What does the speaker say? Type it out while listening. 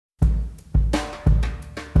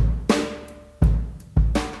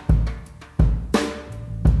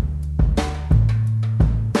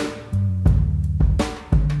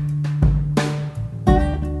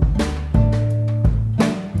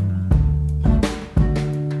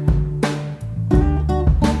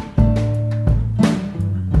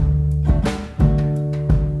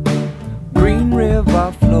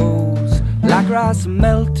ice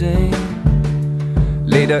melting.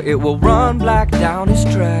 Later it will run black down his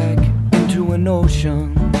track into an ocean.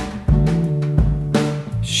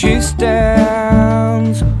 She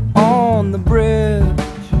stands on the bridge,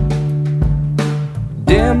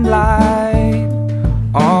 dim light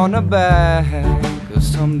on her back. 'Cause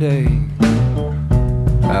someday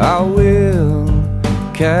I will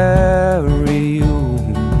carry you.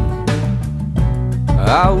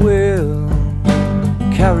 I will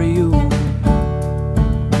carry you.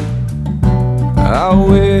 I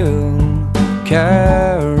will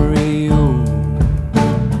carry you.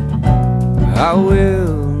 I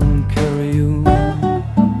will carry you.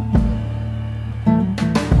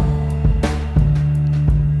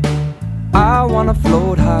 I wanna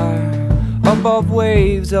float high above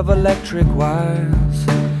waves of electric wires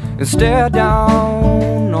and stare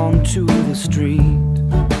down onto the street.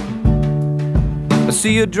 I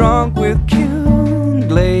see you drunk with cute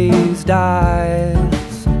glazed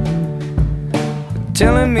eyes,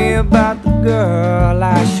 telling me about the girl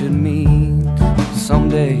I should meet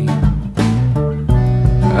someday.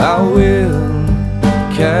 I will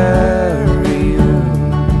carry you.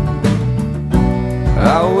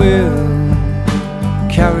 I will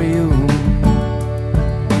carry you.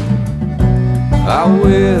 I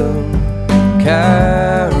will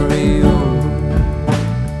carry you.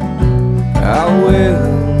 I will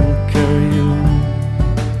carry you.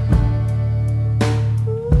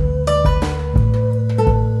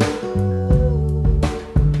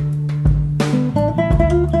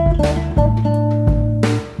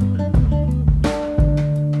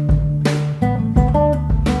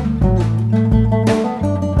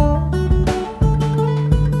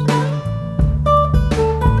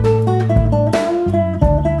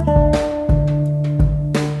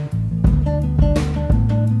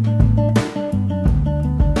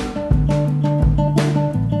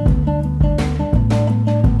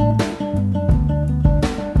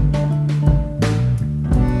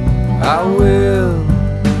 I will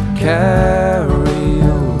carry